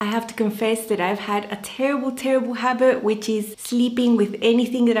have to confess that I've had a terrible habit, which is sleeping with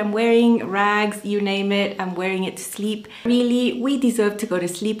anything that I'm wearing, rags, you name it, I'm wearing it to sleep. Really, we deserve to go to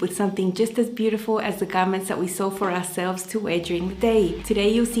sleep with something just as beautiful as the garments that we sew for ourselves to wear during the day. Today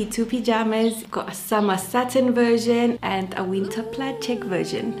you'll see two pajamas, got a summer satin version and a winter plaid check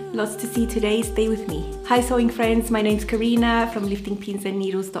version. Lots to see today, stay with me. Hi sewing friends, my name's Karina from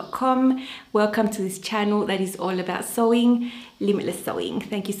liftingpinsandneedles.com. Welcome to this channel that is all about sewing, limitless sewing.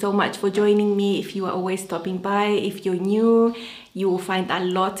 Thank you so much for joining me. If you are always stopping by, if you're new, you will find a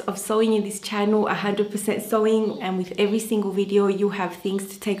lot of sewing in this channel, 100% sewing, and with every single video you have things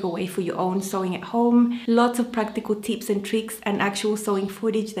to take away for your own sewing at home. Lots of practical tips and tricks and actual sewing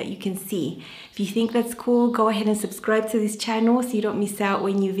footage that you can see. If you think that's cool, go ahead and subscribe to this channel so you don't miss out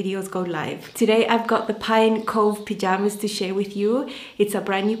when new videos go live. Today I've got the Pine Cove pajamas to share with you. It's a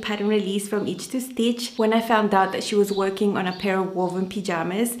brand new pattern release from Itch to Stitch. When I found out that she was working on a pair of woven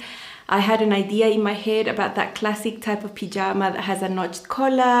pajamas, I had an idea in my head about that classic type of pajama that has a notched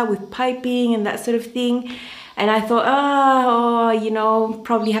collar with piping and that sort of thing. And I thought, you know,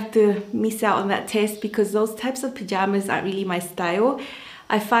 probably have to miss out on that test because those types of pajamas aren't really my style.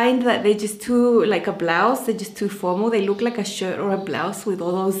 I find that they're just too, like a blouse, they're just too formal. They look like a shirt or a blouse with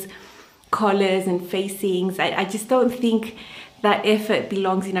all those collars and facings. I just don't think that effort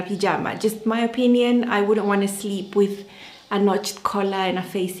belongs in a pajama. Just my opinion, I wouldn't want to sleep with a notched collar and a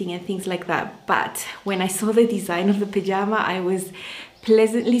facing and things like that. But when I saw the design of the pajama, I was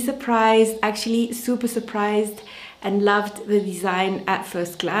pleasantly surprised, actually super surprised, and loved the design at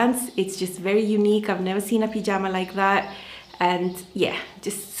first glance. It's just very unique. I've never seen a pajama like that. And yeah,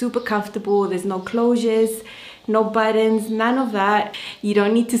 just super comfortable. There's no closures, no buttons, none of that. You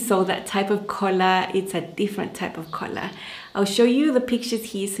don't need to sew that type of collar. It's a different type of collar. I'll show you the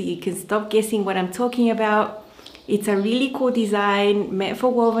pictures here so you can stop guessing what I'm talking about. It's a really cool design, made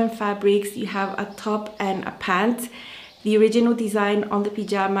for woven fabrics. You have a top and a pant. The original design on the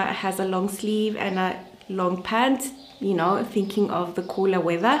pajama has a long sleeve and a long pant, you know, thinking of the cooler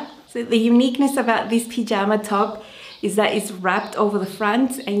weather. So the uniqueness about this pajama top is that it's wrapped over the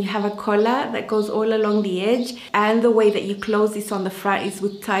front and you have a collar that goes all along the edge. And the way that you close this on the front is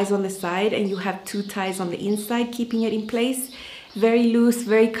with ties on the side, and you have two ties on the inside, keeping it in place. Very loose,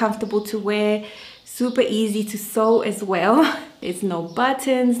 very comfortable to wear. Super easy to sew as well. There's no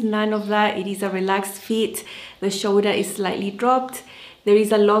buttons, none of that. It is a relaxed fit. The shoulder is slightly dropped. There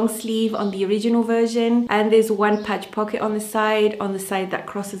is a long sleeve on the original version, and there's one patch pocket on the side that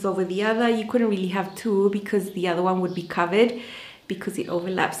crosses over the other. You couldn't really have two because the other one would be covered because it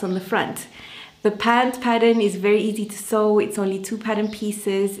overlaps on the front. The pant pattern is very easy to sew. It's only two pattern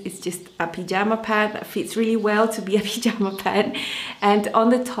pieces. It's just a pajama pant that fits really well to be a pajama pant. And on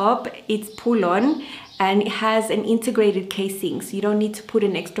the top, it's pull-on and it has an integrated casing. So you don't need to put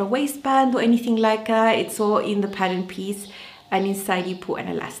an extra waistband or anything like that. It's all in the pattern piece. And inside you put an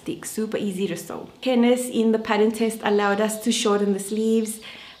elastic. Super easy to sew. Kenneth in the pattern test allowed us to shorten the sleeves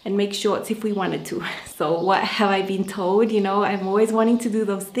and make shorts if we wanted to. So what have I been told? You know, I'm always wanting to do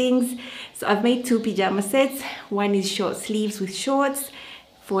those things. So I've made two pajama sets. One is short sleeves with shorts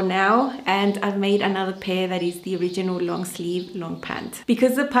for now, and I've made another pair that is the original long sleeve, long pant.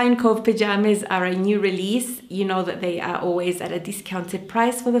 Because the Pine Cove pajamas are a new release, you know that they are always at a discounted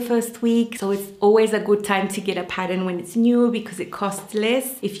price for the first week. So it's always a good time to get a pattern when it's new because it costs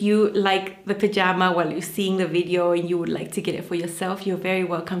less. If you like the pajama while you're seeing the video and you would like to get it for yourself, you're very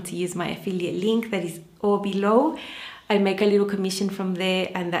welcome to use my affiliate link that is all below. I make a little commission from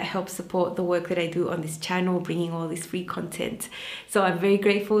there, and that helps support the work that I do on this channel, bringing all this free content. So I'm very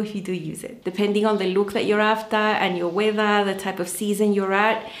grateful if you do use it. Depending on the look that you're after and your weather, the type of season you're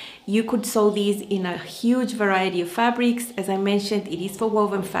at, you could sew these in a huge variety of fabrics. As I mentioned, it is for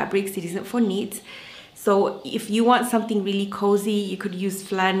woven fabrics, it isn't for knit. So if you want something really cozy, you could use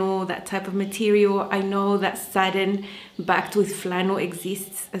flannel, that type of material. I know that satin backed with flannel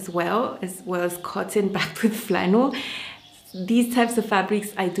exists as well as cotton backed with flannel. These types of fabrics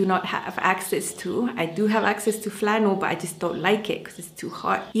I do not have access to. I do have access to flannel, but I just don't like it because it's too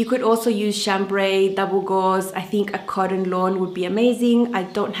hot. You could also use chambray, double gauze. I think a cotton lawn would be amazing. I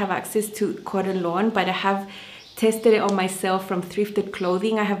don't have access to cotton lawn, but I have tested it on myself from thrifted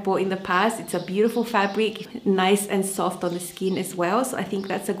clothing I have bought in the past. It's a beautiful fabric, nice and soft on the skin as well. So I think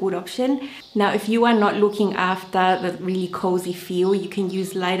that's a good option. Now, if you are not looking after the really cozy feel, you can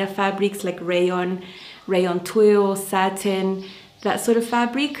use lighter fabrics like rayon twill, satin, that sort of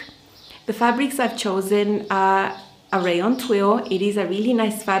fabric. The fabrics I've chosen are a rayon twill. It is a really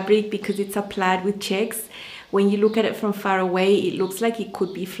nice fabric because it's a plaid with checks. When you look at it from far away, it looks like it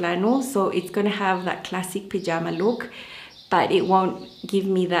could be flannel, so it's going to have that classic pajama look. but it won't give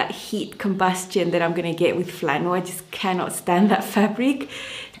me that heat combustion that I'm gonna get with flannel. I just cannot stand that fabric.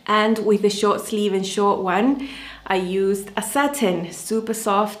 And with the short sleeve and short one, I used a satin, super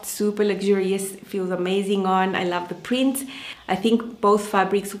soft, super luxurious, feels amazing on. I love the print. I think both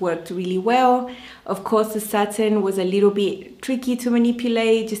fabrics worked really well. Of course, the satin was a little bit tricky to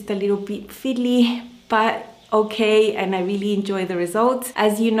manipulate, just a little bit fiddly, but okay, and I really enjoy the results.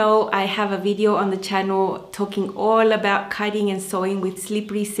 As you know, I have a video on the channel talking all about cutting and sewing with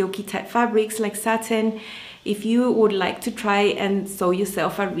slippery, silky type fabrics like satin. If you would like to try and sew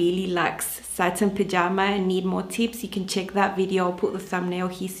yourself a really luxe satin pajama and need more tips, you can check that video. I'll put the thumbnail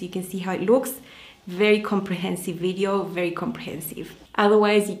here so you can see how it looks. Very comprehensive video, very comprehensive.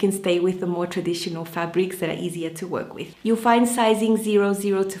 Otherwise, you can stay with the more traditional fabrics that are easier to work with. You'll find sizing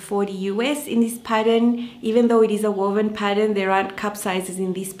 00 to 40 US in this pattern. Even though it is a woven pattern, there aren't cup sizes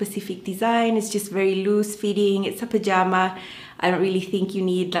in this specific design. It's just very loose fitting. It's a pajama. I don't really think you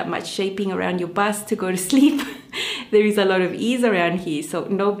need that much shaping around your bust to go to sleep. There is a lot of ease around here, so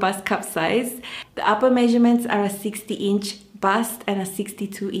no bust cup size. The upper measurements are a 60-inch bust and a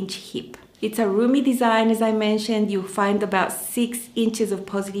 62-inch hip. It's a roomy design, as I mentioned. You'll find about 6 inches of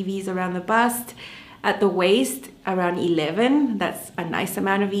positive ease around the bust. At the waist, around 11. That's a nice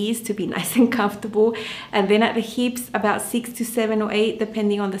amount of ease to be nice and comfortable. And then at the hips, about 6 to 7 or 8,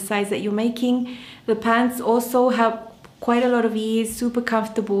 depending on the size that you're making. The pants also have quite a lot of ease, super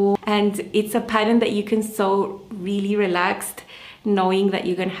comfortable, and it's a pattern that you can sew really relaxed, knowing that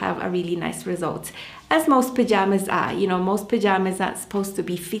you're gonna have a really nice result. As most pajamas are, you know, most pajamas aren't supposed to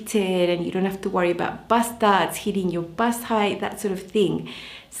be fitted and you don't have to worry about bust darts hitting your bust height, that sort of thing.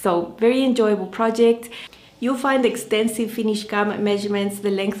 So very enjoyable project. You'll find extensive finished garment measurements.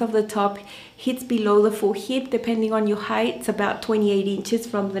 The length of the top hits below the full hip, depending on your height. It's about 28 inches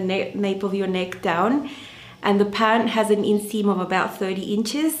from the nape of your neck down. And the pant has an inseam of about 30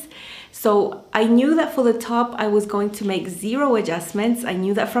 inches. So I knew that for the top, I was going to make 0 adjustments. I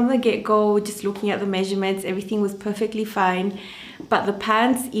knew that from the get-go, just looking at the measurements, everything was perfectly fine. But the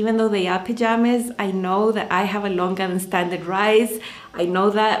pants, even though they are pajamas, I know that I have a longer than standard rise. I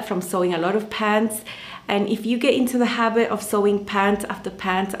know that from sewing a lot of pants. And if you get into the habit of sewing pant after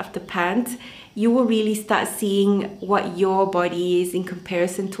pant after pant, you will really start seeing what your body is in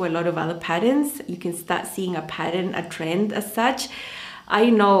comparison to a lot of other patterns. You can start seeing a pattern, a trend as such. I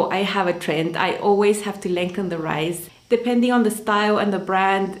know I have a trend. I always have to lengthen the rise. Depending on the style and the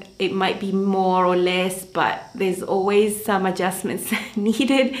brand, it might be more or less, but there's always some adjustments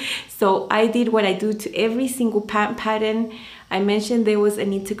needed. So I did what I do to every single pant pattern. I mentioned there was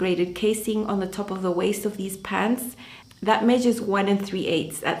an integrated casing on the top of the waist of these pants. That measures 1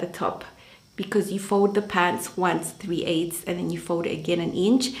 3/8 at the top, because you fold the pants once 3/8 and then you fold it again 1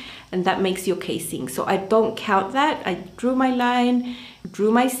 inch, and that makes your casing. So I don't count that. I drew my line,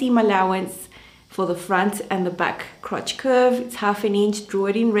 drew my seam allowance for the front and the back crotch curve. It's 1/2 inch, drew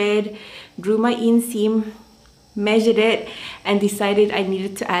it in red, drew my inseam, measured it, and decided I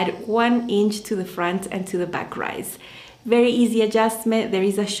needed to add 1 inch to the front and to the back rise. Very easy adjustment. There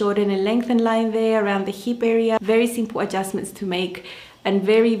is a shorten and lengthen line there around the hip area. Very simple adjustments to make, and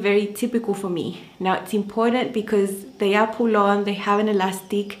very, very typical for me. Now it's important because they are pull on, they have an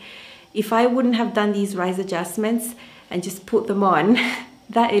elastic. If I wouldn't have done these rise adjustments and just put them on,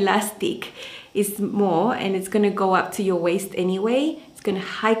 that elastic is more, and it's gonna go up to your waist anyway. It's gonna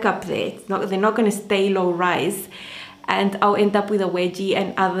hike up there. They're not gonna stay low rise. And I'll end up with a wedgie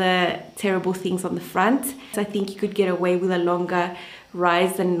and other terrible things on the front. So I think you could get away with a longer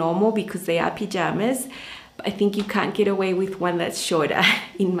rise than normal because they are pajamas. But I think you can't get away with one that's shorter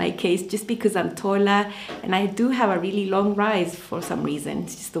in my case, just because I'm taller and I do have a really long rise for some reason.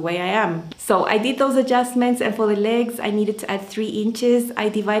 It's just the way I am. So I did those adjustments, and for the legs, I needed to add 3 inches. I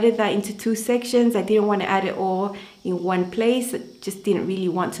divided that into 2 sections. I didn't want to add it all in one place. I just didn't really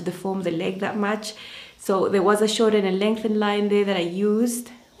want to deform the leg that much. So there was a shorten and lengthen line there that I used,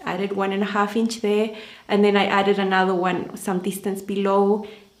 added 1.5 inch there, and then I added another one some distance below,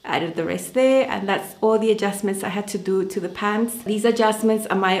 added the rest there, and that's all the adjustments I had to do to the pants. These adjustments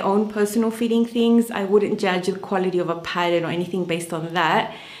are my own personal fitting things. I wouldn't judge the quality of a pattern or anything based on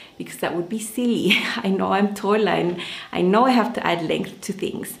that, because that would be silly. I know I'm taller and I know I have to add length to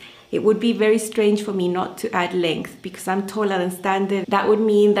things. It would be very strange for me not to add length because I'm taller than standard. That would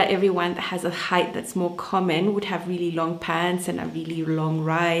mean that everyone that has a height that's more common would have really long pants and a really long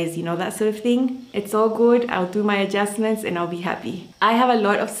rise, you know, that sort of thing. It's all good. I'll do my adjustments and I'll be happy. I have a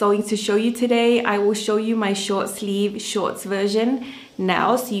lot of sewing to show you today. I will show you my short sleeve shorts version.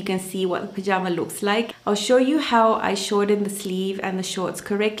 now so you can see what the pajama looks like. I'll show you how I shorten the sleeve and the shorts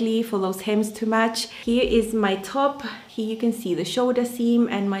correctly for those hems to match. Here is my top. Here you can see the shoulder seam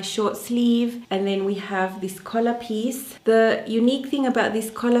and my short sleeve, and then we have this collar piece. The unique thing about this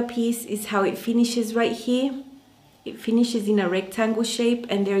collar piece is how it finishes right here. It finishes in a rectangle shape,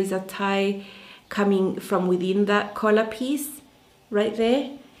 and there is a tie coming from within that collar piece right there.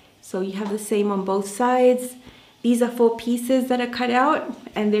 So you have the same on both sides. These are 4 pieces that are cut out,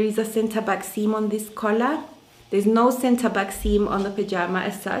 and there is a center back seam on this collar. There's no center back seam on the pajama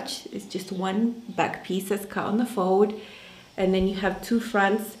as such. It's just one back piece that's cut on the fold, and then you have 2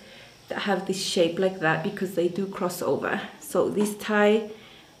 fronts that have this shape like that because they do cross over. So this tie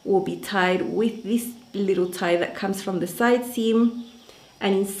will be tied with this little tie that comes from the side seam,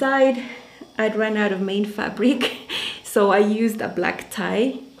 and inside I'd run out of main fabric so I used a black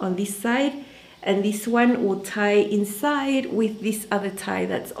tie on this side, and this one will tie inside with this other tie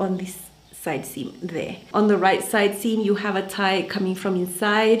that's on this side seam there. On the right side seam you have a tie coming from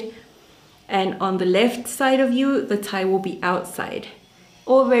inside, and on the left side of you the tie will be outside.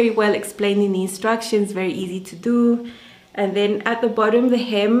 All very well explained in the instructions, very easy to do. And then at the bottom the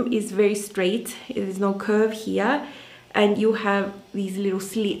hem is very straight, there's no curve here, and you have these little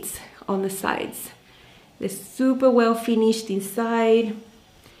slits on the sides. They're super well finished inside.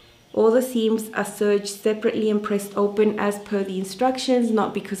 All the seams are serged separately and pressed open as per the instructions,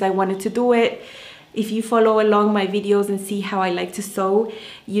 not because I wanted to do it. If you follow along my videos and see how I like to sew,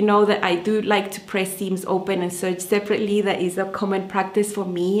 you know that I do like to press seams open and serge separately. That is a common practice for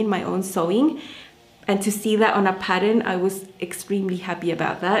me in my own sewing. And to see that on a pattern, I was extremely happy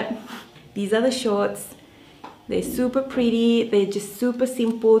about that. These are the shorts. They're super pretty. They're just super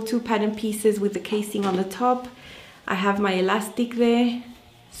simple, 2 pattern pieces with the casing on the top. I have my elastic there.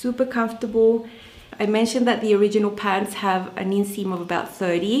 Super comfortable. I mentioned that the original pants have an inseam of about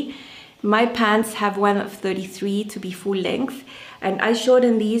 30. My pants have one of 33 to be full length, and I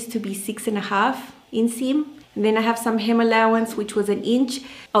shortened these to be 6.5 inseam. And then I have some hem allowance, which was 1 inch.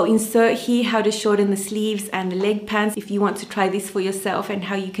 I'll insert here how to shorten the sleeves and the leg pants if you want to try this for yourself, and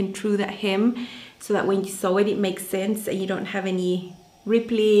how you can true that hem so that when you sew it, it makes sense and you don't have any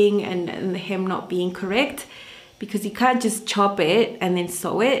rippling and the hem not being correct. Because you can't just chop it and then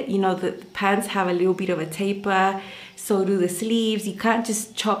sew it. You know, the pants have a little bit of a taper, so do the sleeves. You can't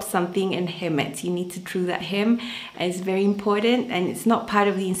just chop something and hem it. You need to true that hem, and it's very important, and it's not part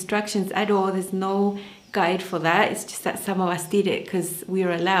of the instructions at all. There's no guide for that. It's just that some of us did it because we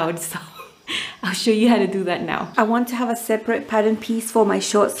were allowed, so I'll show you how to do that now. I want to have a separate pattern piece for my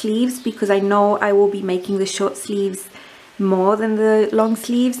short sleeves because I know I will be making the short sleeves more than the long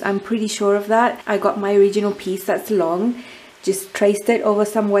sleeves. I'm pretty sure of that. I got my original piece that's long, just traced it over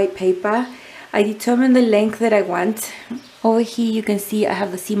some white paper. I determined the length that I want. Over here you can see I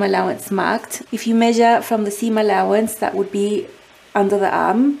have the seam allowance marked. If you measure from the seam allowance, that would be under the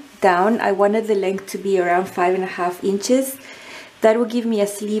arm down. I wanted the length to be around 5.5 inches. That will give me a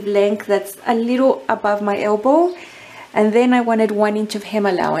sleeve length that's a little above my elbow. And then I wanted 1 inch of hem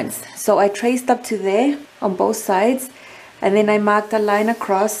allowance. So I traced up to there on both sides, and then I marked a line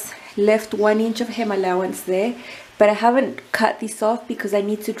across, left 1 inch of hem allowance there. But I haven't cut this off because I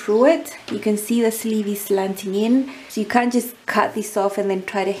need to true it. You can see the sleeve is slanting in, so you can't just cut this off and then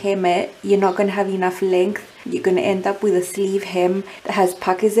try to hem it. You're not going to have enough length. You're going to end up with a sleeve hem that has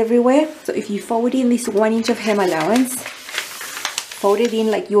puckers everywhere. So if you fold in this 1 inch of hem allowance, fold it in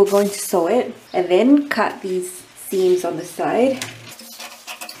like you were going to sew it, and then cut these seams on the side,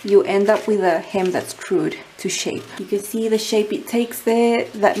 you end up with a hem that's trued to shape. You can see the shape it takes there.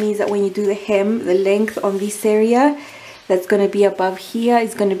 That means that when you do the hem, the length on this area that's going to be above here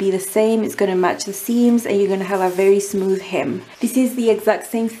is going to be the same. It's going to match the seams, and you're going to have a very smooth hem. This is the exact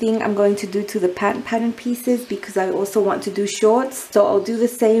same thing I'm going to do to the pant pattern pieces because I also want to do shorts. So I'll do the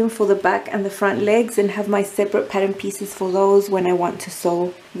same for the back and the front legs and have my separate pattern pieces for those when I want to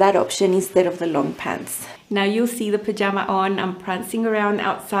sew that option instead of the long pants. Now you'll see the pajama on. I'm prancing around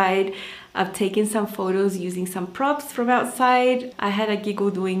outside. I've taken some photos using some props from outside. I had a giggle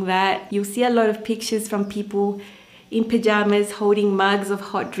doing that. You'll see a lot of pictures from people in pajamas holding mugs of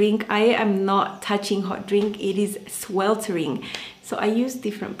hot drink. I am not touching hot drink. It is sweltering. So I use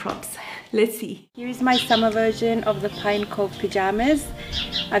different props. Let's see. Here is my summer version of the Pine Cove pajamas.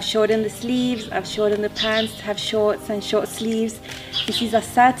 I've shortened the sleeves, I've shortened the pants to have shorts and short sleeves. This is a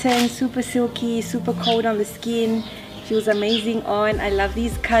satin, super silky, super cold on the skin. Feels amazing on. I love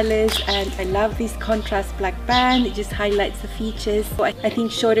these colors, and I love this contrast black band. It just highlights the features. So I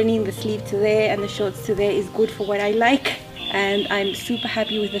think shortening the sleeve to there and the shorts to there is good for what I like, and I'm super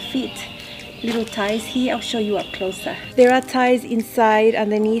happy with the fit. little ties here. I'll show you up closer. There are ties inside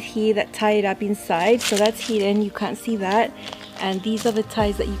underneath here that tie it up inside, so that's hidden, you can't see that. And these are the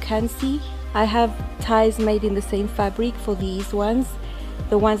ties that you can see. I have ties made in the same fabric for these ones.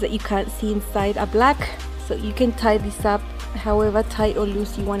 The ones that you can't see inside are black, so you can tie this up however tight or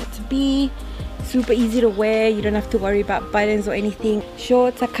loose you want it to be. Super easy to wear, you don't have to worry about buttons or anything.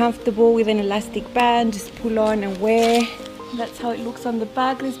 Shorts are comfortable with an elastic band, just pull on and wear. That's how it looks on the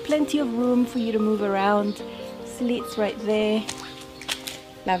back. There's plenty of room for you to move around. Slits right there.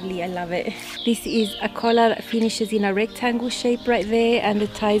 Lovely, I love it. This is a collar that finishes in a rectangle shape right there, and the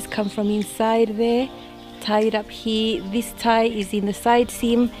ties come from inside there. Tie it up here. This tie is in the side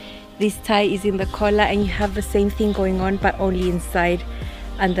seam, this tie is in the collar, and you have the same thing going on but only inside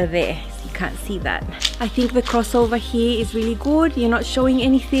under there. So you can't see that. I think the crossover here is really good. You're not showing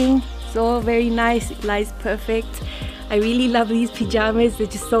anything. It's all very nice. It lies perfect. I really love these pajamas. They're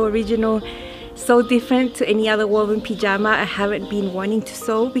just so original, so different to any other woven pajama I haven't been wanting to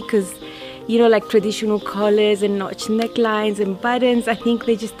sew, because you know, like traditional collars and notch necklines and buttons, I think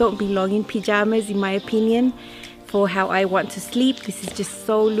they just don't belong in pajamas in my opinion for how I want to sleep. This is just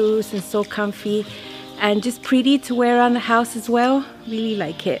so loose and so comfy and just pretty to wear around the house as well. Really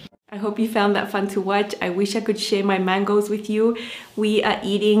like it. I hope you found that fun to watch. I wish I could share my mangoes with you. We are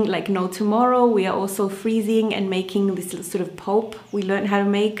eating like no tomorrow. We are also freezing and making this sort of pulp we learned how to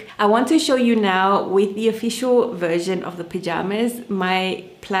make. I want to show you now with the official version of the pajamas, my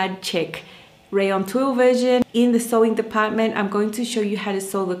plaid check rayon twill version. In the sewing department, I'm going to show you how to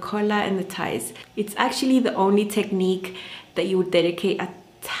sew the collar and the ties. It's actually the only technique that you would dedicate a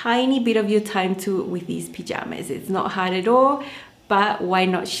tiny bit of your time to with these pajamas. It's not hard at all, but why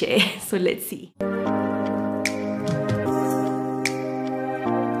not share? So let's see.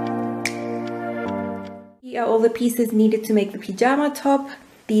 Here are all the pieces needed to make the pajama top.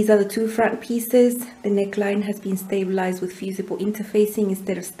 These are the two front pieces. The neckline has been stabilized with fusible interfacing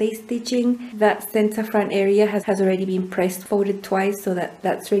instead of stay stitching. That center front area has already been pressed, folded twice, so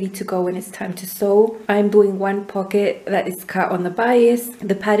that's ready to go when it's time to sew. I'm doing one pocket that is cut on the bias.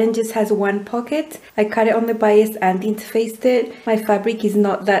 The pattern just has one pocket. I cut it on the bias and interfaced it. My fabric is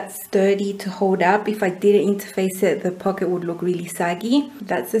not that sturdy to hold up. If I didn't interface it, the pocket would look really saggy.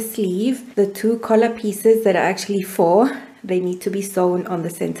 That's the sleeve. The two collar pieces that are actually four, they need to be sewn on the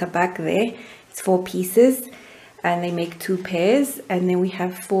center back there. It's 4 pieces and they make 2 pairs, and then we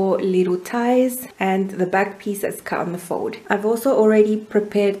have 4 little ties and the back piece that's cut on the fold. I've also already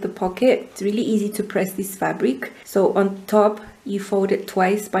prepared the pocket. It's really easy to press this fabric. So on top you fold it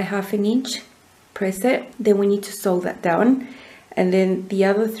twice by 1/2 inch, press it, then we need to sew that down, and then the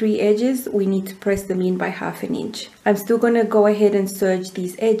other 3 edges we need to press them in by 1/2 inch. I'm still going to go ahead and serge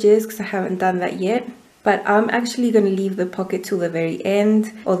these edges because I haven't done that yet. But I'm actually going to leave the pocket till the very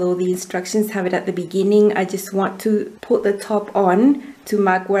end. Although the instructions have it at the beginning, I just want to put the top on to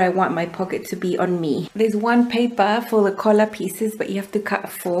mark where I want my pocket to be on me. There's one paper for the collar pieces, but you have to cut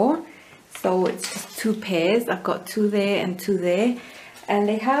 4. So it's just 2 pairs. I've got 2 there and 2 there. And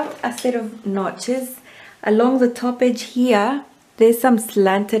they have a set of notches. Along the top edge here, there's some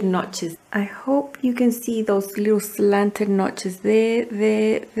slanted notches. I hope you can see those little slanted notches there,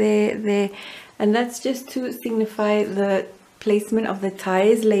 there. And that's just to signify the placement of the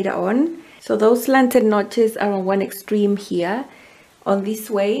ties later on. So those slanted notches are on one extreme here. On this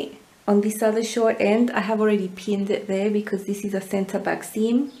way, on this other short end, I have already pinned it there because this is a center back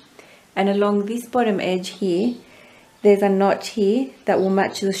seam. And along this bottom edge here, there's a notch here that will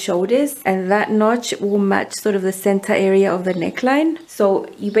match the shoulders, and that notch will match sort of the center area of the neckline. So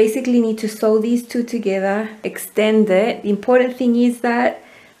you basically need to sew these two together, extend it. The important thing is that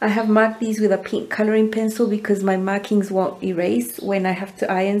I have marked these with a pink coloring pencil because my markings won't erase when I have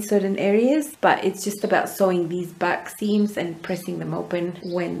to iron certain areas, but it's just about sewing these back seams and pressing them open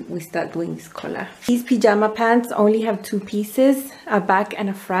when we start doing this collar. These pajama pants only have 2 pieces, a back and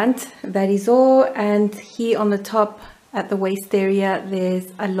a front. That is all. And here on the top at the waist area, there's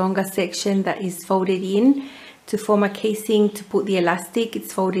a longer section that is folded in to form a casing to put the elastic.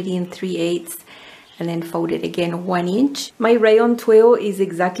 It's folded in 3/8 and then folded again 1 inch. My rayon twill is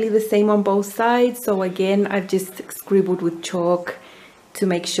exactly the same on both sides. So again, I've just scribbled with chalk to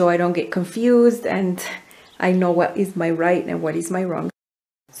make sure I don't get confused and I know what is my right and what is my wrong.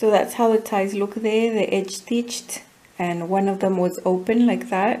 So that's how the ties look there. They're edge stitched and one of them was open like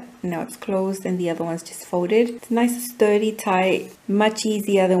that. Now it's closed and the other one's just folded. It's a nice sturdy tie, much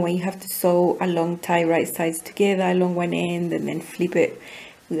easier than when you have to sew a long tie right sides together along one end and then flip it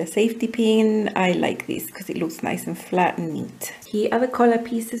with a safety pin. I like this because it looks nice and flat and neat. Here are the collar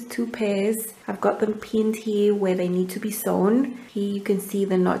pieces, 2 pairs. I've got them pinned here where they need to be sewn. Here you can see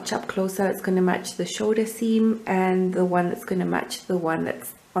the notch up closer. It's going to match the shoulder seam, and the one that's going to match the one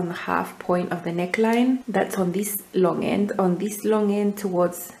that's on the half point of the neckline. That's on this long end. On this long end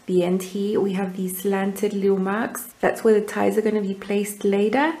towards the end here, we have these slanted little marks. That's where the ties are going to be placed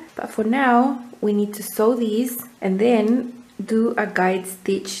later. But for now, we need to sew these and then do a guide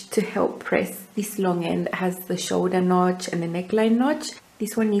stitch to help press this long end that has the shoulder notch and the neckline notch.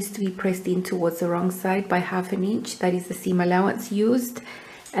 This one needs to be pressed in towards the wrong side by 1/2 inch. That is the seam allowance used.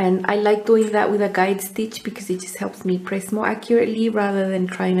 And I like doing that with a guide stitch because it just helps me press more accurately rather than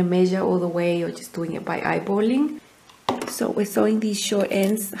trying to measure all the way or just doing it by eyeballing. So we're sewing these short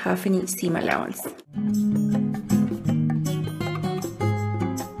ends 1/2 inch seam allowance.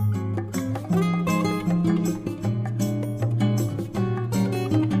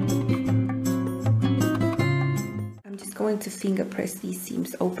 Going to finger press these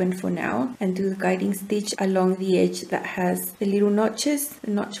seams open for now and do the guiding stitch along the edge that has the little notches,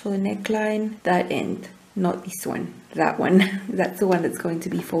 the notch for the neckline, that end, not this one, that one. That's the one that's going to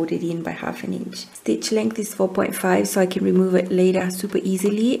be folded in by 1/2 inch. Stitch length is 4.5, so I can remove it later super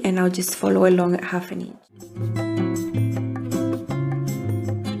easily, and I'll just follow along at 1/2 inch.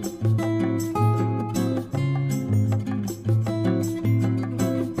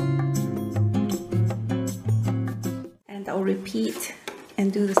 Repeat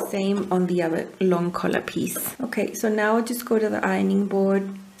and do the same on the other long collar piece. Okay, so now I'll just go to the ironing board,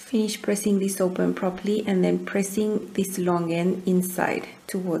 finish pressing this open properly, and then pressing this long end inside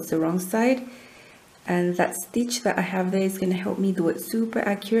towards the wrong side. And that stitch that I have there is going to help me do it super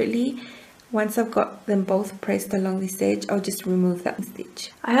accurately. Once I've got them both pressed along this edge, I'll just remove that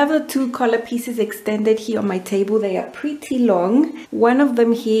stitch. I have the 2 collar pieces extended here on my table. They are pretty long. One of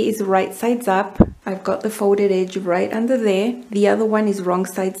them here is right sides up. I've got the folded edge right under there. The other one is wrong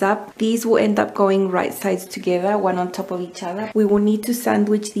sides up. These will end up going right sides together, one on top of each other. We will need to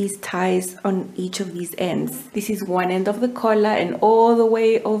sandwich these ties on each of these ends. This is one end of the collar, and all the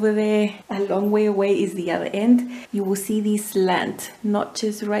way over there, a long way away, is the other end. You will see these slant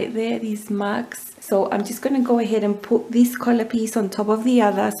notches right there, these marks. So I'm just going to go ahead and put this collar piece on top of the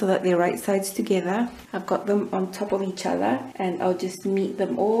other so that they're right sides together. I've got them on top of each other, and I'll just meet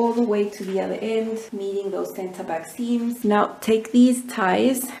them all the way to the other end, meeting those center back seams. Now take these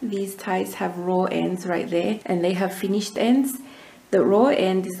ties. These ties have raw ends right there, and they have finished ends. The raw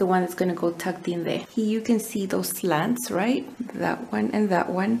end is the one that's going to go tucked in there. Here you can see those slants, right? That one and that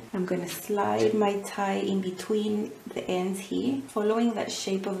one. I'm going to slide my tie in between the ends here, following that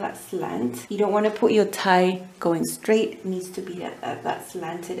shape of that slant. You don't want to put your tie going straight. It needs to be at that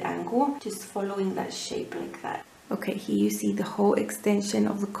slanted angle, just following that shape like that. Okay, here you see the whole extension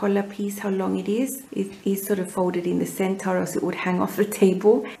of the collar piece, how long it is. It is sort of folded in the center, or else it would hang off the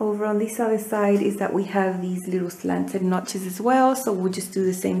table. Over on this other side is that we have these little slanted notches as well, so we'll just do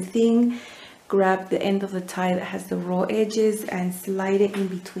the same thing. Grab the end of the tie that has the raw edges and slide it in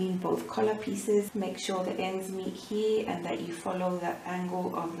between both collar pieces. Make sure the ends meet here and that you follow that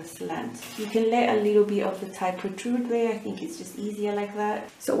angle of the slant. You can let a little bit of the tie protrude there. I think it's just easier like that.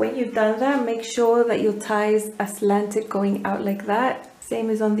 So when you've done that, make sure that your ties are slanted going out like that. Same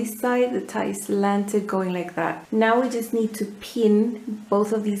as on this side, the tie is slanted going like that. Now we just need to pin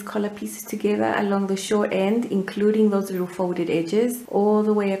both of these collar pieces together along the short end, including those little folded edges, all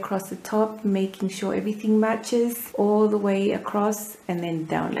the way across the top, making sure everything matches all the way across and then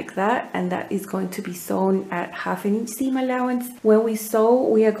down like that. And that is going to be sewn at 1/2 inch seam allowance. When we sew,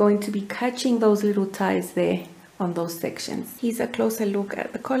 we are going to be catching those little ties there on those sections. Here's a closer look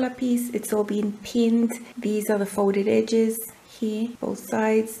at the collar piece. It's all been pinned. These are the folded edges. Here, both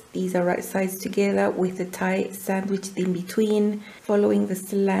sides. These are right sides together with the tie sandwiched in between, following the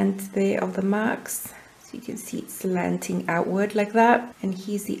slant there of the marks. So you can see it slanting outward like that. And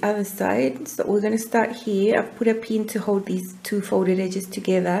here's the other side. So we're going to start here. I've put a pin to hold these 2 folded edges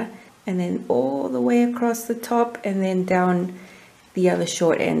together, and then all the way across the top and then down the other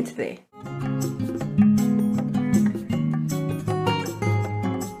short end there.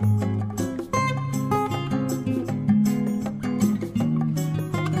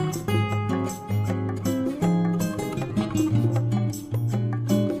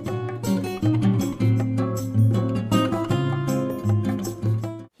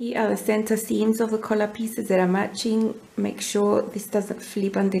 Here are the center seams of the collar pieces that are matching. Make sure this doesn't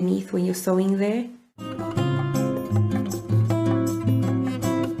flip underneath when you're sewing there.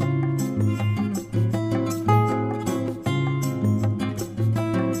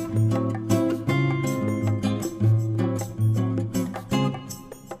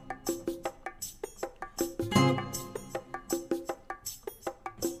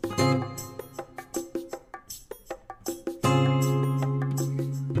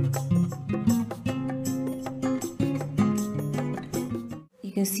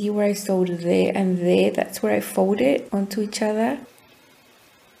 can see where I sewed there and there. That's where I fold it onto each other.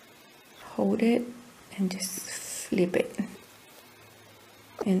 Hold it and just flip it.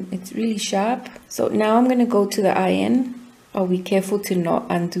 And it's really sharp. So now I'm going to go to the iron. I'll be careful to not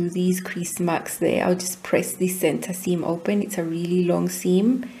undo these crease marks there. I'll just press this center seam open. It's a really long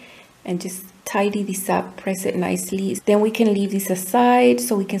seam. And just tidy this up, press it nicely. Then we can leave this aside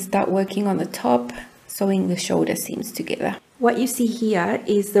so we can start working on the top, sewing the shoulder seams together. What you see here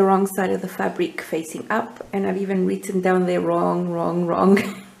is the wrong side of the fabric facing up, and I've even written down there wrong, wrong, wrong.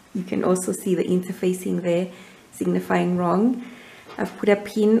 You can also see the interfacing there signifying wrong. I've put a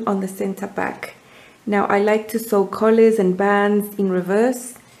pin on the center back. Now I like to sew collars and bands in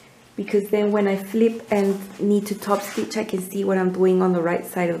reverse, because then when I flip and need to top stitch, I can see what I'm doing on the right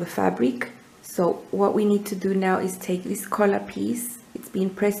side of the fabric. So what we need to do now is take this collar piece. It's been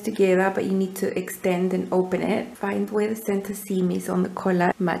pressed together, but you need to extend and open it. Find where the center seam is on the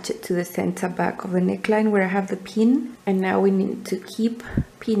collar, match it to the center back of the neckline where I have the pin. And now we need to keep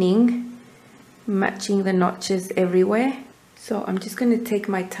pinning, matching the notches everywhere. So I'm just going to take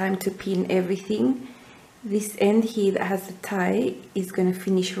my time to pin everything. This end here that has the tie is going to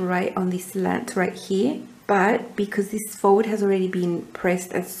finish right on this slant right here. But because this fold has already been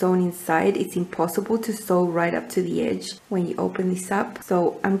pressed and sewn inside, it's impossible to sew right up to the edge when you open this up.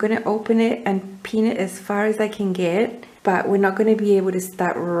 So I'm going to open it and pin it as far as I can get, but we're not going to be able to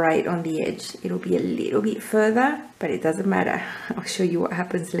start right on the edge. It'll be a little bit further, but it doesn't matter. I'll show you what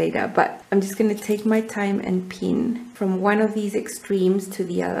happens later. But I'm just going to take my time and pin from one of these extremes to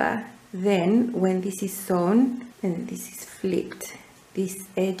the other. Then when this is sewn and this is flipped, this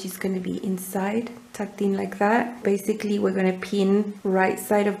edge is going to be inside, tucked in like that. Basically, we're going to pin right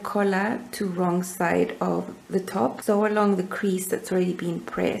side of collar to wrong side of the top. Sew along the crease that's already been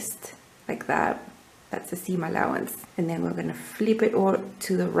pressed, like that. That's the seam allowance. And then we're going to flip it all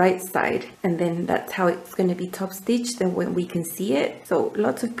to the right side. And then that's how it's going to be top stitched and when we can see it. So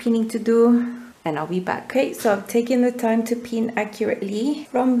lots of pinning to do. And I'll be back. Okay, so I've taken the time to pin accurately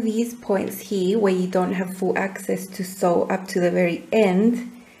from these points here where you don't have full access to sew up to the very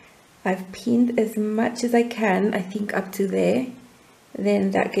end. I've pinned as much as I can, I think up to there.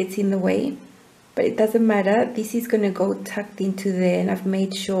 Then that gets in the way, but it doesn't matter. This is going to go tucked into there, and I've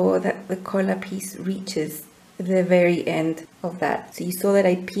made sure that the collar piece reaches the very end of that. So you saw that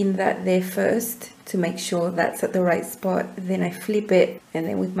I pinned that there first to make sure that's at the right spot. Then I flip it, and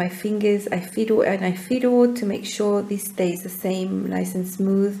then with my fingers I fiddle and I fiddle to make sure this stays the same, nice and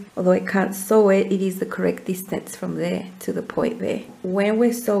smooth. Although I can't sew it, it is the correct distance from there to the point there. When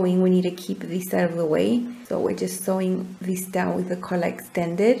we're sewing, we need to keep this out of the way, so we're just sewing this down with the collar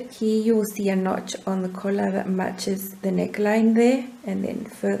extended. Here you will see a notch on the collar that matches the neckline there, and then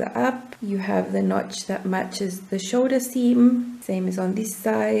further up you have the notch that matches the shoulder seam, same as on this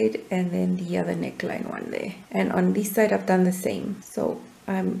side, and then the other neckline one there. And on this side I've done the same. So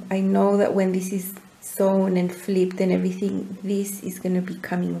I know that when this is sewn and flipped and everything, this is going to be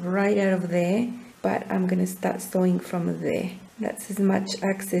coming right out of there, but I'm going to start sewing from there. That's as much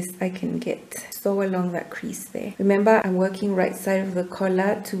access I can get. Sew along that crease there. Remember, I'm working right side of the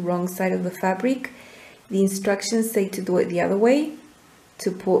collar to wrong side of the fabric. The instructions say to do it the other way,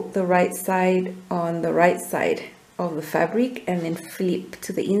 to put the right side on the right side of the fabric and then flip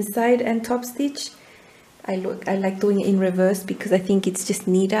to the inside and top stitch. I like doing it in reverse because I think it's just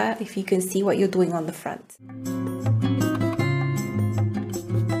neater if you can see what you're doing on the front.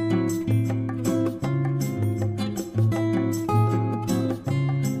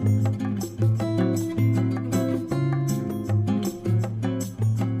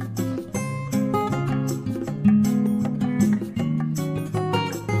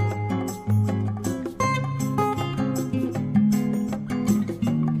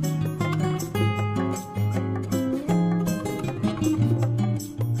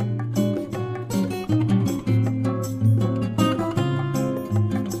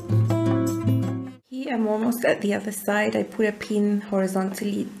 I'm almost at the other side. I put a pin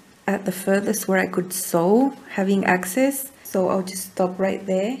horizontally at the furthest where I could sew, having access. So I'll just stop right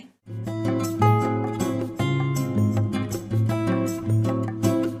there.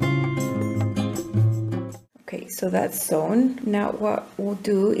 Okay, so that's sewn. Now what we'll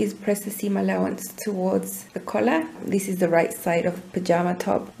do is press the seam allowance towards the collar. This is the right side of the pajama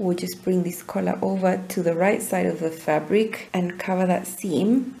top. We'll just bring this collar over to the right side of the fabric and cover that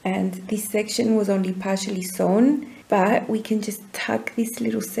seam. And this section was only partially sewn, but we can just tuck this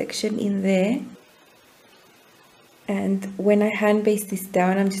little section in there. And when I hand baste this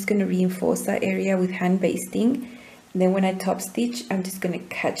down, I'm just going to reinforce that area with hand basting. Then when I top stitch, I'm just going to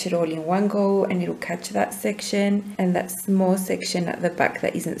catch it all in one go, and it'll catch that section and that small section at the back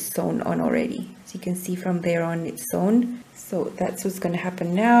that isn't sewn on already. So you can see from there on it's sewn. So that's what's going to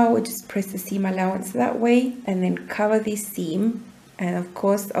happen now. We'll just press the seam allowance that way and then cover this seam. And of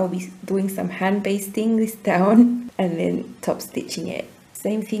course I'll be doing some hand basting this down and then top stitching it.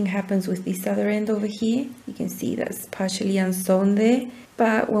 Same thing happens with this other end over here. You can see that's partially unsewn there.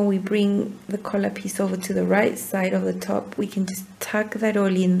 But when we bring the collar piece over to the right side of the top, we can just tuck that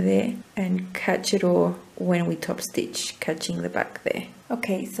all in there and catch it all when we top stitch, catching the back there.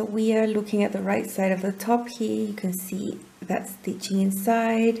 Okay, so we are looking at the right side of the top here. You can see that stitching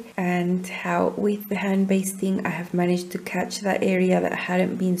inside and how with the hand basting I have managed to catch that area that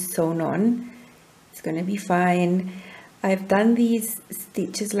hadn't been sewn on. It's going to be fine. I've done these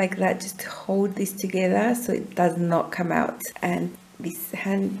stitches like that just to hold this together so it does not come out, and this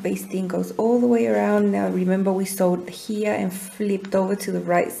hand basting goes all the way around. Now remember, we sewed here and flipped over to the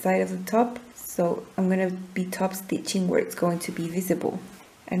right side of the top, so I'm going to be top stitching where it's going to be visible.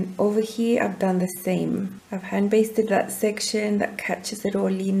 And over here I've done the same. I've hand basted that section that catches it all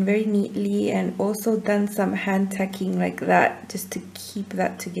in very neatly, and also done some hand tacking like that just to keep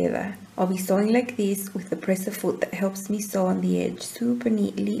that together. I'll be sewing like this with the presser foot that helps me sew on the edge super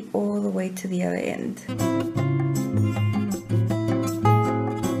neatly all the way to the other end.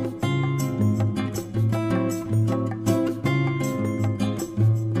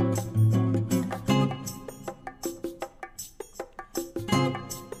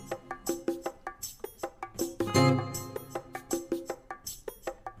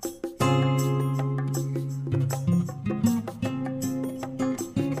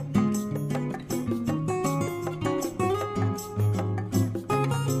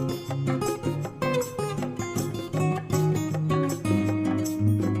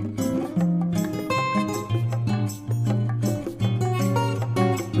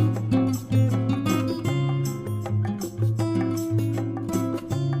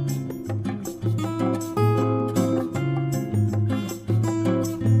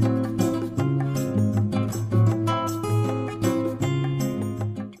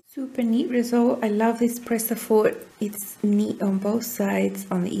 Neat result. I love this presser foot. It's neat on both sides,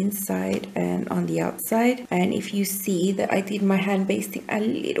 on the inside and on the outside. And if you see that I did my hand basting a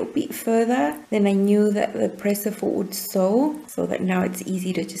little bit further, then I knew that the presser foot would sew, so that now it's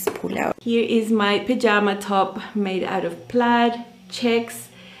easy to just pull out. Here is my pajama top made out of plaid checks.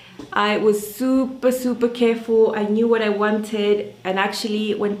 I was super careful. I knew what I wanted, and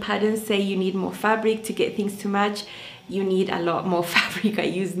actually when patterns say you need more fabric to get things to match, you need a lot more fabric. I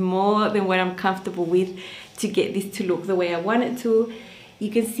used more than what I'm comfortable with to get this to look the way I want it to. You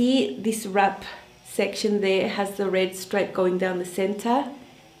can see this wrap section there has the red stripe going down the center.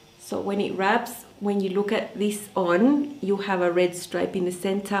 So when it wraps, when you look at this on, you have a red stripe in the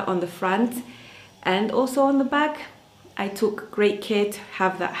center on the front and also on the back. I took great care to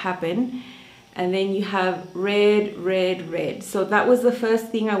have that happen. And then you have red, red, red. So that was the first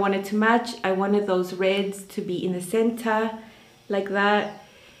thing I wanted to match. I wanted those reds to be in the center like that.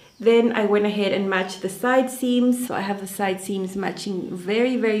 Then I went ahead and matched the side seams. So I have the side seams matching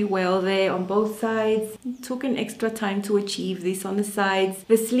very well there on both sides. It took an extra time to achieve this on the sides.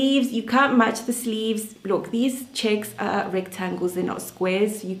 The sleeves, you can't match the sleeves. Look, these checks are rectangles, they're not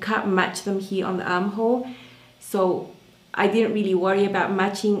squares. You can't match them here on the armhole. So I didn't really worry about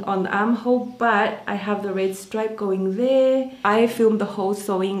matching on the armhole, but I have the red stripe going there. I filmed the whole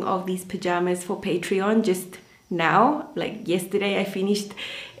sewing of these pajamas for Patreon just now, like yesterday. I finished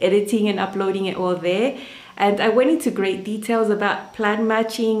editing and uploading it all there, and I went into great details about plaid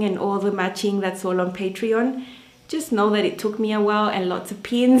matching and all the matching that's all on Patreon. Just know that it took me a while and lots of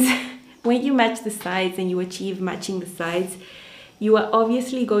pins. When you match the sides and you achieve matching the sides, you are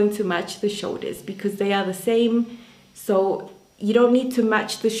obviously going to match the shoulders because they are the same. So you don't need to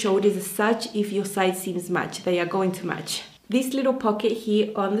match the shoulders as such. If your side seams match, they are going to match. This little pocket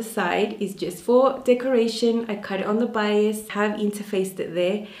here on the side is just for decoration. I cut it on the bias, have interfaced it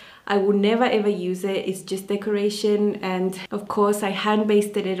there. I will never ever use it. It's just decoration. And of course I hand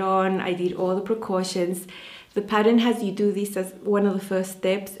basted it on. I did all the precautions. The pattern has you do this as one of the first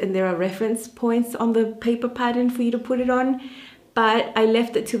steps, and there are reference points on the paper pattern for you to put it on. But I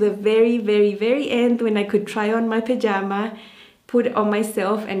left it to the very end when I could try on my pajama, put it on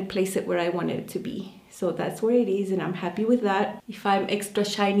myself and place it where I wanted it to be. So that's where it is, and I'm happy with that. If I'm extra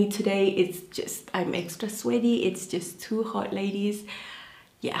shiny today, it's just I'm extra sweaty. It's just too hot, ladies.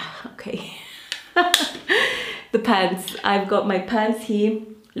 Yeah, okay. The pants. I've got my pants here.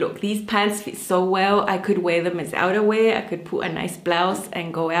 Look, these pants fit so well. I could wear them as outerwear. I could put a nice blouse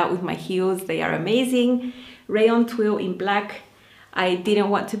and go out with my heels. They are amazing. rayon twill in black. I didn't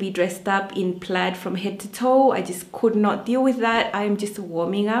want to be dressed up in plaid from head to toe. I just could not deal with that. I'm just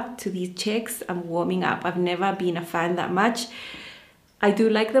warming up to these checks. I'm warming up. I've never been a fan that much. I do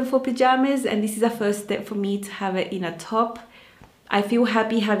like them for pajamas, and this is a first step for me to have it in a top. I feel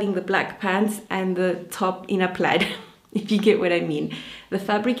happy having the black pants and the top in a plaid, if you get what I mean. The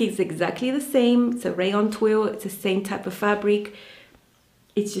fabric is exactly the same. It's a rayon twill. It's the same type of fabric.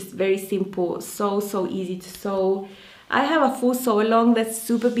 It's just very simple, so easy to sew. I have a full sew along that's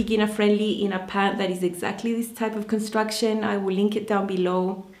super beginner friendly in a pant that is exactly this type of construction. I will link it down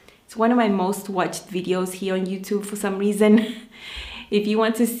below. It's one of my most watched videos here on YouTube for some reason. If you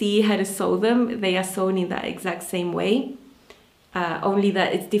want to see how to sew them, they are sewn in that exact same way. Only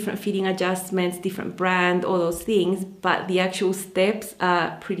that it's different fitting adjustments, different brand, all those things, but the actual steps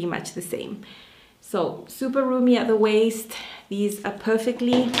are pretty much the same. So super roomy at the waist. These are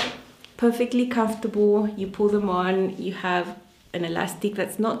perfectly comfortable. You pull them on, you have an elastic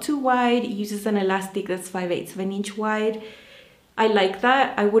that's not too wide. It uses an elastic that's 5/8 of an inch wide. I like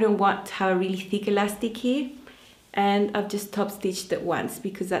that. I wouldn't want to have a really thick elastic here. And I've just top stitched it once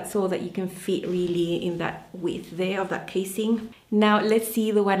because that's all that you can fit really in that width there of that casing. Now let's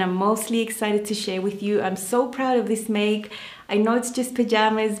see the one I'm mostly excited to share with you. I'm so proud of this make. I know it's just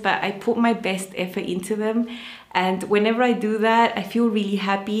pajamas, but I put my best effort into them. And whenever I do that, I feel really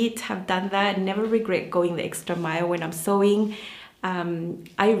happy to have done that. I never regret going the extra mile when I'm sewing.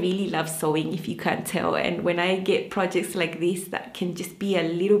 I really love sewing, if you can't tell. And when I get projects like this that can just be a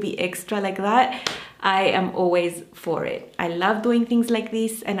little bit extra like that, I am always for it. I love doing things like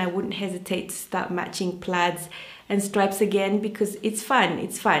this, and I wouldn't hesitate to start matching plaids and stripes again because it's fun.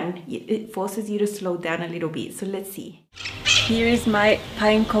 It's fun. It forces you to slow down a little bit. So let's see. Here is my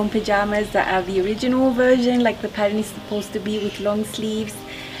pinecone pajamas that are the original version, like the pattern is supposed to be, with long sleeves.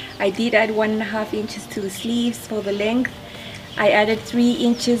 I did add 1.5 inches to the sleeves for the length. I added 3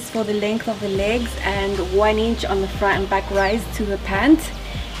 inches for the length of the legs and 1 inch on the front and back rise to the pant.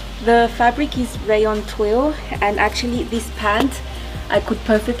 The fabric is rayon twill, and actually this pant I could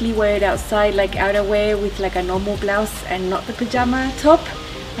perfectly wear it outside like outerwear with like a normal blouse and not the pajama top.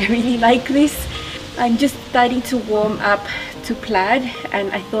 I really like this. I'm just starting to warm up to plaid,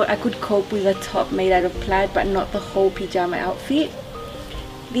 and I thought I could cope with a top made out of plaid but not the whole pajama outfit.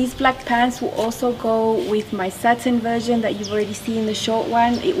 These black pants will also go with my satin version that you've already seen, the short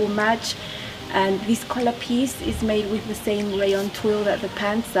one. It will match. And this collar piece is made with the same rayon twill that the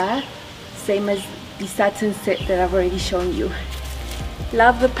pants are, same as the satin set that I've already shown you.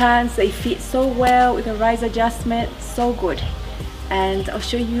 Love the pants. They fit so well with a rise adjustment, so good. And I'll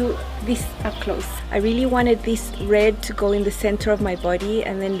show you this up close. I really wanted this red to go in the center of my body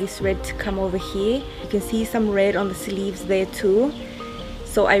and then this red to come over here. You can see some red on the sleeves there too.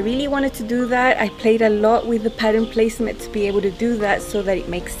 So I really wanted to do that. I played a lot with the pattern placement to be able to do that so that it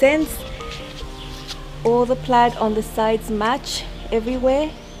makes sense. All the plaid on the sides match everywhere,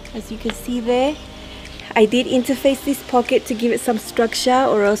 as you can see there. I did interface this pocket to give it some structure,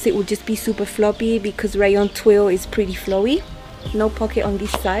 or else it would just be super floppy because rayon twill is pretty flowy. No pocket on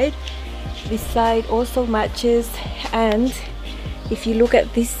this side. This side also matches, and if you look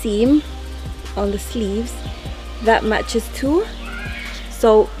at this seam on the sleeves, that matches too.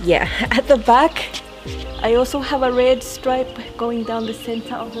 So yeah, at the back I also have a red stripe going down the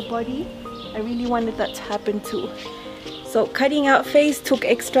center of the body. I really wanted that to happen too. So cutting out phase took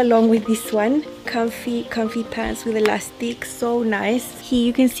extra long with this one. Comfy pants with elastic, so nice. Here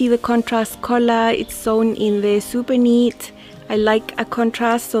you can see the contrast collar. It's sewn in there, super neat. I like a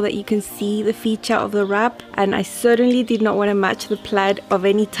contrast so that you can see the feature of the wrap, and I certainly did not want to match the plaid of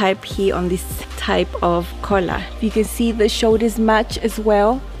any type here on this type of collar. You can see the shoulders match as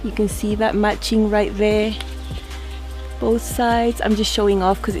well. You can see that matching right there. Both sides. I'm just showing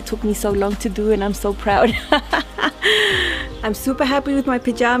off because it took me so long to do and I'm so proud. I'm super happy with my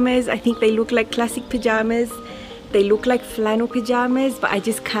pajamas. I think they look like classic pajamas. They look like flannel pajamas, but I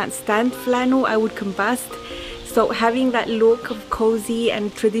just can't stand flannel. I would combust. So having that look of cozy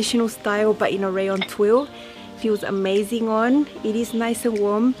and traditional style but in a rayon twill feels amazing on. It is nice and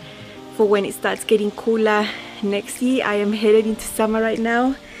warm for when it starts getting cooler next year. I am headed into summer right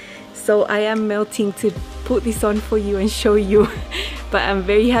now, so I am melting to put this on for you and show you. But I'm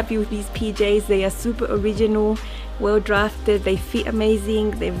very happy with these PJs. They are super original, well drafted, they fit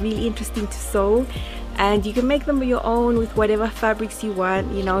amazing, they're really interesting to sew, and you can make them your own with whatever fabrics you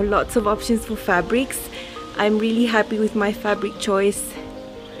want. You know, lots of options for fabrics. I'm really happy with my fabric choice.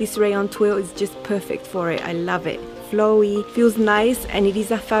 This rayon twill is just perfect for it. I love it. Flowy, feels nice, and it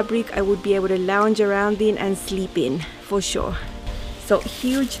is a fabric I would be able to lounge around in and sleep in for sure. So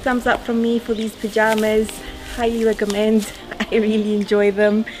huge thumbs up from me for these pajamas. highly recommend. I really enjoy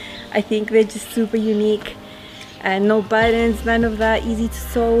them. I think they're just super unique, and no buttons, none of that, easy to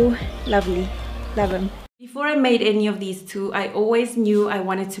sew, lovely, love them. Before I made any of these two, I always knew I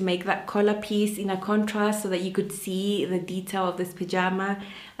wanted to make that collar piece in a contrast so that you could see the detail of this pajama.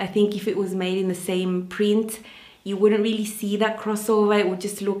 I think if it was made in the same print, you wouldn't really see that crossover. It would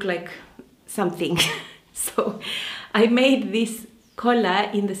just look like something. So I made this collar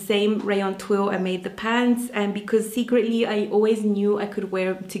in the same rayon twill I made the pants, and because secretly I always knew I could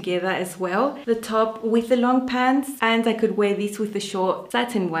wear them together as well, the top with the long pants, and I could wear this with the short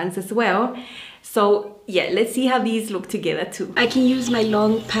satin ones as well. So yeah, let's see how these look together too. I can use my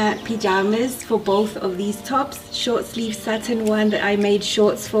long pant pajamas for both of these tops. Short sleeve satin one that I made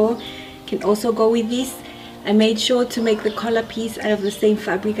shorts for can also go with this. I made sure to make the collar piece out of the same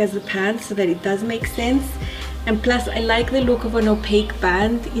fabric as the pants so that it does make sense. And plus I like the look of an opaque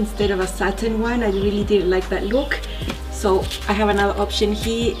band instead of a satin one. I really didn't like that look. So I have another option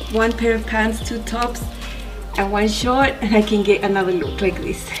here. One pair of pants, two tops, and one short, and I can get another look like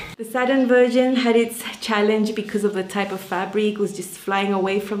this. The satin version had its challenge because of the type of fabric. It was just flying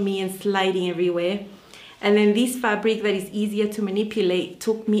away from me and sliding everywhere. And then this fabric that is easier to manipulate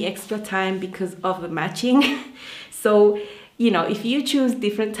took me extra time because of the matching. So, you know, if you choose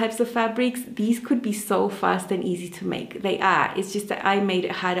different types of fabrics, these could be so fast and easy to make. They are. It's just that I made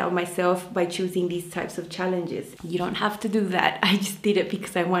it harder on myself by choosing these types of challenges. You don't have to do that. I just did it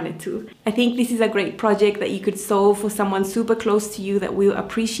because I wanted to. I think this is a great project that you could sew for someone super close to you that will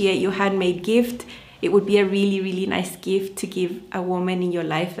appreciate your handmade gift. It would be a really, really nice gift to give a woman in your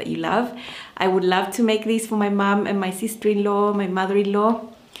life that you love. I would love to make these for my mom and my sister-in-law, my mother-in-law.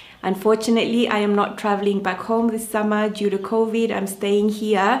 Unfortunately, I am not traveling back home this summer due to COVID. I'm staying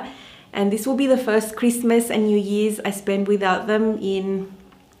here, and this will be the first Christmas and New Year's I spend without them in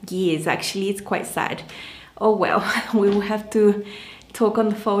years. Actually, it's quite sad. Oh well, we will have to talk on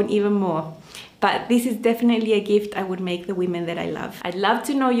the phone even more. But this is definitely a gift I would make the women that I love. I'd love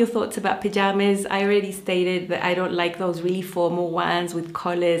to know your thoughts about pajamas. I already stated that I don't like those really formal ones with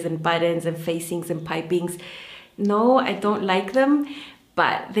collars and buttons and facings and pipings. No, I don't like them.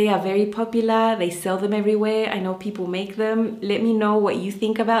 But they are very popular. They sell them everywhere. I know people make them. Let me know what you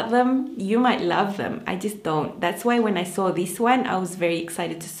think about them. You might love them. I just don't. That's why when I saw this one, I was very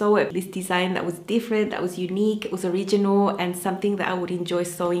excited to sew it. This design that was different, that was unique, it was original, and something that I would enjoy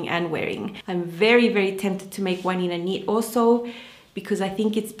sewing and wearing. I'm very, very tempted to make one in a knit also, because I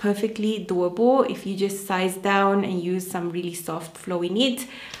think it's perfectly doable if you just size down and use some really soft flowy knit.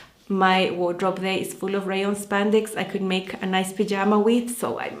 My wardrobe there is full of rayon spandex I could make a nice pajama with,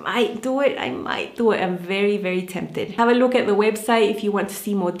 so I might do it. I'm very, very tempted. Have a look at the website if you want to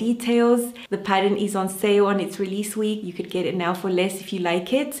see more details. The pattern is on sale on its release week. You could get it now for less if you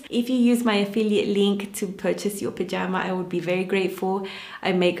like it. If you use my affiliate link to purchase your pajama, I would be very grateful.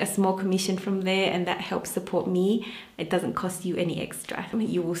 I make a small commission from there, and that helps support me. It doesn't cost you any extra.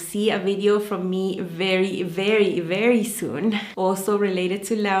 You will see a video from me very, very, very soon. Also related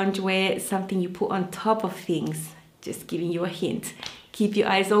to loungewear, something you put on top of things. Just giving you a hint. Keep your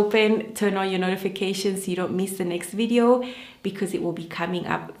eyes open, turn on your notifications so you don't miss the next video, because it will be coming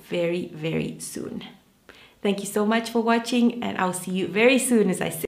up very, very soon. Thank you so much for watching, and I'll see you very soon, as I said.